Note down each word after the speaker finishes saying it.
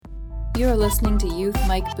You are listening to Youth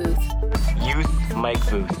Mike Booth. Youth Mike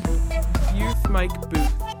Booth. Youth Mike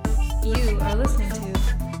Booth. You are listening to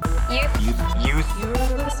Youth You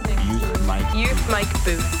are listening Youth Mike Youth Mike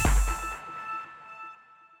Booth.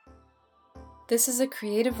 This is a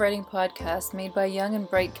creative writing podcast made by young and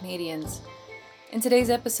bright Canadians. In today's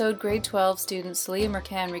episode, grade 12 student Celia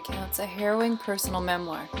Mercan recounts a harrowing personal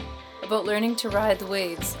memoir about learning to ride the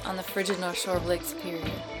waves on the frigid North Shore of Lake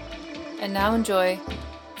Superior. And now enjoy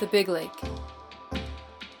The Big Lake.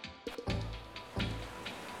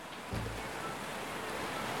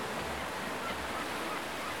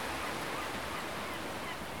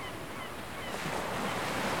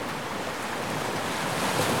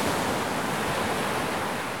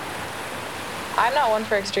 I'm not one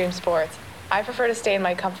for extreme sports. I prefer to stay in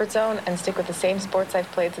my comfort zone and stick with the same sports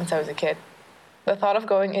I've played since I was a kid. The thought of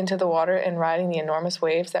going into the water and riding the enormous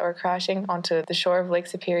waves that were crashing onto the shore of Lake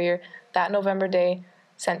Superior that November day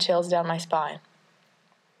sent chills down my spine.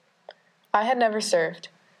 I had never surfed.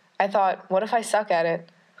 I thought, what if I suck at it?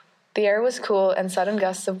 The air was cool and sudden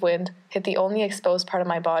gusts of wind hit the only exposed part of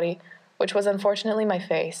my body, which was unfortunately my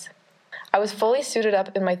face. I was fully suited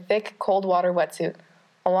up in my thick, cold water wetsuit,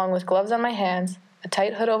 along with gloves on my hands, a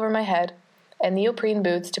tight hood over my head, and neoprene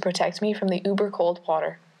boots to protect me from the uber-cold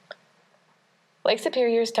water. Lake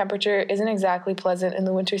Superior's temperature isn't exactly pleasant in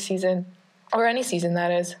the winter season, or any season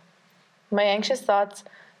that is. My anxious thoughts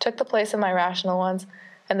took the place of my rational ones,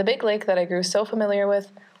 and the big lake that I grew so familiar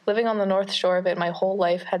with, living on the north shore of it my whole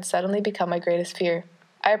life, had suddenly become my greatest fear.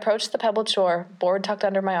 I approached the pebbled shore, board tucked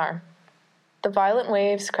under my arm. The violent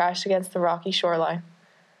waves crashed against the rocky shoreline.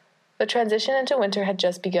 The transition into winter had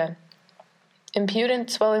just begun. Impudent,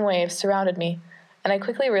 swelling waves surrounded me, and I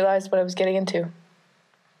quickly realized what I was getting into.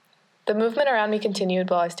 The movement around me continued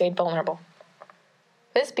while I stayed vulnerable.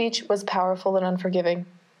 This beach was powerful and unforgiving,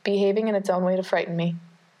 behaving in its own way to frighten me.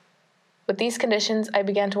 With these conditions, I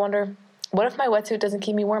began to wonder, what if my wetsuit doesn't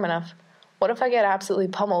keep me warm enough? What if I get absolutely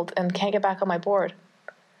pummeled and can't get back on my board?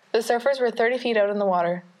 The surfers were 30 feet out in the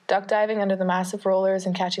water, duck diving under the massive rollers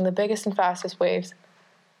and catching the biggest and fastest waves.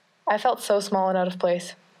 I felt so small and out of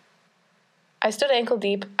place. I stood ankle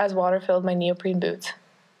deep as water filled my neoprene boots.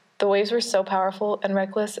 The waves were so powerful and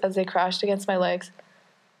reckless as they crashed against my legs.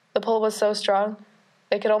 The pull was so strong,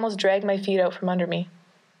 they could almost drag my feet out from under me.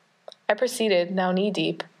 I proceeded, now knee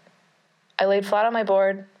deep. I laid flat on my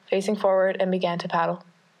board, facing forward, and began to paddle.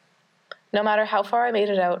 No matter how far I made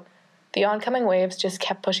it out, the oncoming waves just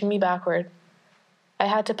kept pushing me backward. I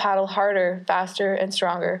had to paddle harder, faster, and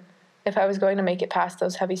stronger if I was going to make it past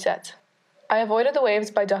those heavy sets. I avoided the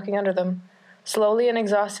waves by ducking under them, slowly and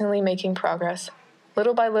exhaustingly making progress.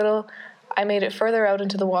 Little by little, I made it further out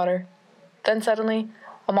into the water. Then suddenly,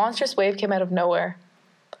 a monstrous wave came out of nowhere.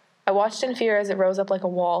 I watched in fear as it rose up like a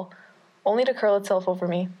wall, only to curl itself over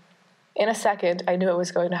me. In a second, I knew it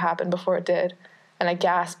was going to happen before it did, and I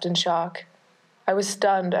gasped in shock. I was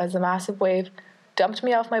stunned as the massive wave dumped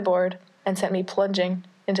me off my board and sent me plunging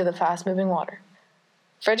into the fast-moving water.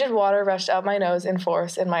 Frigid water rushed up my nose in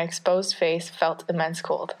force, and my exposed face felt immense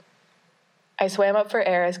cold. I swam up for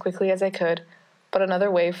air as quickly as I could, but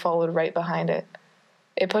another wave followed right behind it.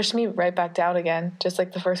 It pushed me right back down again, just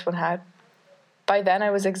like the first one had. By then,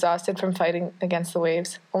 I was exhausted from fighting against the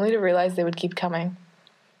waves, only to realize they would keep coming.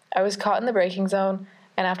 I was caught in the braking zone,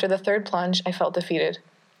 and after the third plunge, I felt defeated.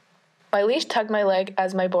 My leash tugged my leg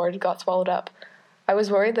as my board got swallowed up. I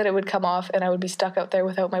was worried that it would come off and I would be stuck out there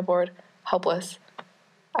without my board, helpless.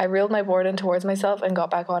 I reeled my board in towards myself and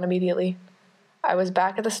got back on immediately. I was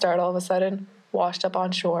back at the start all of a sudden, washed up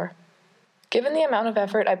on shore. Given the amount of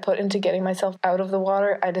effort I put into getting myself out of the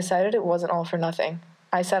water, I decided it wasn't all for nothing.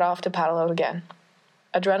 I set off to paddle out again.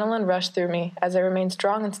 Adrenaline rushed through me as I remained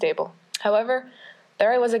strong and stable. However,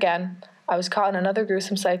 there I was again. I was caught in another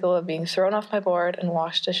gruesome cycle of being thrown off my board and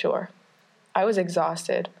washed ashore. I was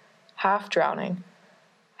exhausted, half drowning.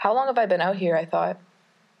 How long have I been out here, I thought.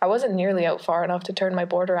 I wasn't nearly out far enough to turn my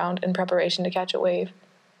board around in preparation to catch a wave.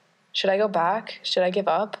 Should I go back? Should I give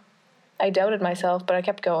up? I doubted myself, but I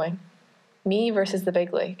kept going. Me versus the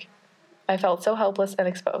big lake. I felt so helpless and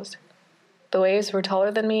exposed. The waves were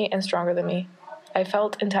taller than me and stronger than me. I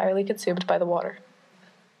felt entirely consumed by the water.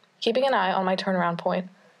 Keeping an eye on my turnaround point,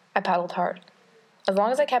 I paddled hard. As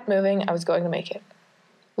long as I kept moving, I was going to make it.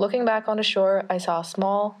 Looking back onto shore, I saw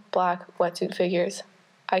small, black, wetsuit figures.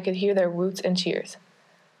 I could hear their whoops and cheers.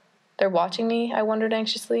 They're watching me, I wondered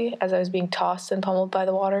anxiously, as I was being tossed and pummeled by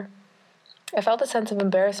the water. I felt a sense of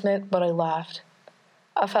embarrassment, but I laughed.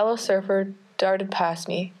 A fellow surfer darted past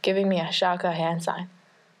me, giving me a shaka hand sign.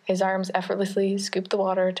 His arms effortlessly scooped the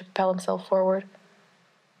water to propel himself forward.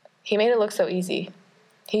 He made it look so easy.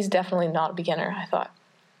 He's definitely not a beginner, I thought.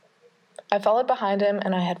 I followed behind him,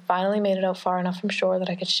 and I had finally made it out far enough from shore that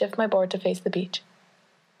I could shift my board to face the beach.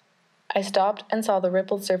 I stopped and saw the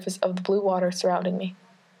rippled surface of the blue water surrounding me.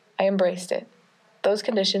 I embraced it. Those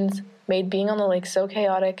conditions made being on the lake so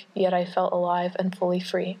chaotic, yet I felt alive and fully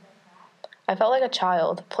free. I felt like a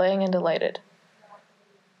child, playing and delighted.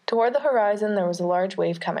 Toward the horizon, there was a large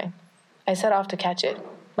wave coming. I set off to catch it.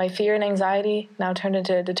 My fear and anxiety now turned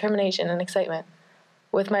into determination and excitement.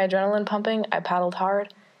 With my adrenaline pumping, I paddled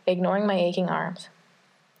hard, ignoring my aching arms.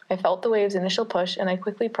 I felt the wave's initial push, and I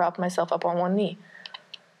quickly propped myself up on one knee.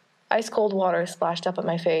 Ice-cold water splashed up at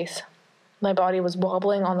my face. My body was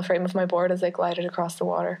wobbling on the frame of my board as I glided across the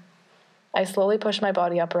water. I slowly pushed my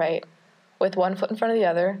body upright. With one foot in front of the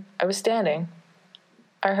other, I was standing.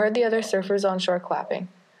 I heard the other surfers on shore clapping.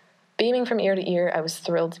 Beaming from ear to ear, I was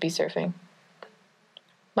thrilled to be surfing.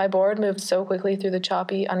 My board moved so quickly through the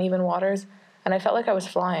choppy, uneven waters, and I felt like I was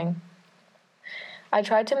flying. I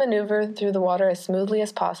tried to maneuver through the water as smoothly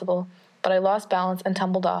as possible, but I lost balance and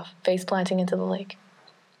tumbled off, face planting into the lake.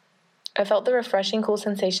 I felt the refreshing, cool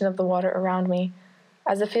sensation of the water around me,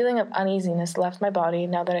 as a feeling of uneasiness left my body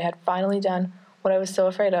now that I had finally done what I was so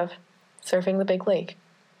afraid of, surfing the big lake.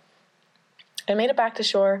 I made it back to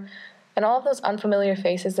shore, and all of those unfamiliar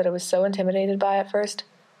faces that I was so intimidated by at first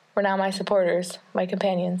were now my supporters, my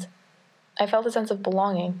companions. I felt a sense of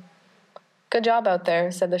belonging. "Good job out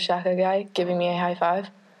there," said the Shaka guy, giving me a high five.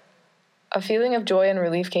 A feeling of joy and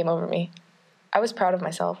relief came over me. I was proud of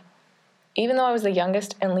myself. Even though I was the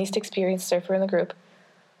youngest and least experienced surfer in the group,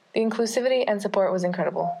 the inclusivity and support was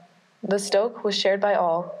incredible. The stoke was shared by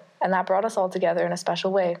all, and that brought us all together in a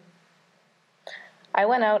special way. I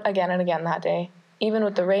went out again and again that day, even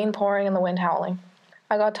with the rain pouring and the wind howling.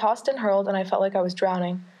 I got tossed and hurled, and I felt like I was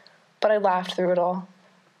drowning, but I laughed through it all.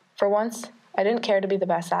 For once, I didn't care to be the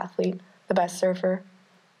best athlete, the best surfer.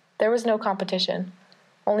 There was no competition,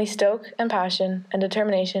 only stoke and passion and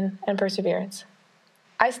determination and perseverance.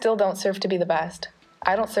 I still don't surf to be the best.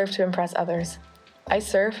 I don't surf to impress others. I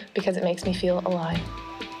surf because it makes me feel alive.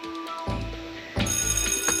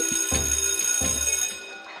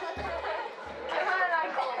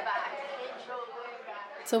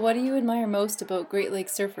 So what do you admire most about Great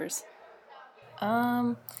Lakes surfers?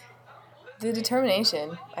 The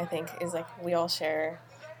determination, I think, is like we all share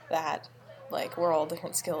that. Like, we're all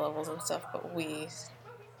different skill levels and stuff, but we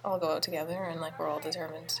all go out together and, like, we're all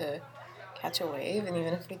determined to catch a wave, and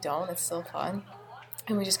even if we don't, it's still fun.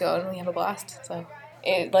 And we just go out and we have a blast. So,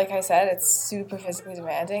 like I said, it's super physically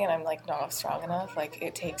demanding, and I'm, like, not strong enough. Like,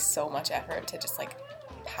 it takes so much effort to just, like,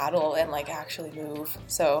 paddle and, like, actually move.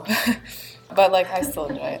 So, but, like, I still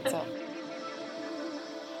enjoy it, so.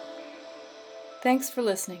 Thanks for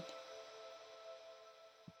listening.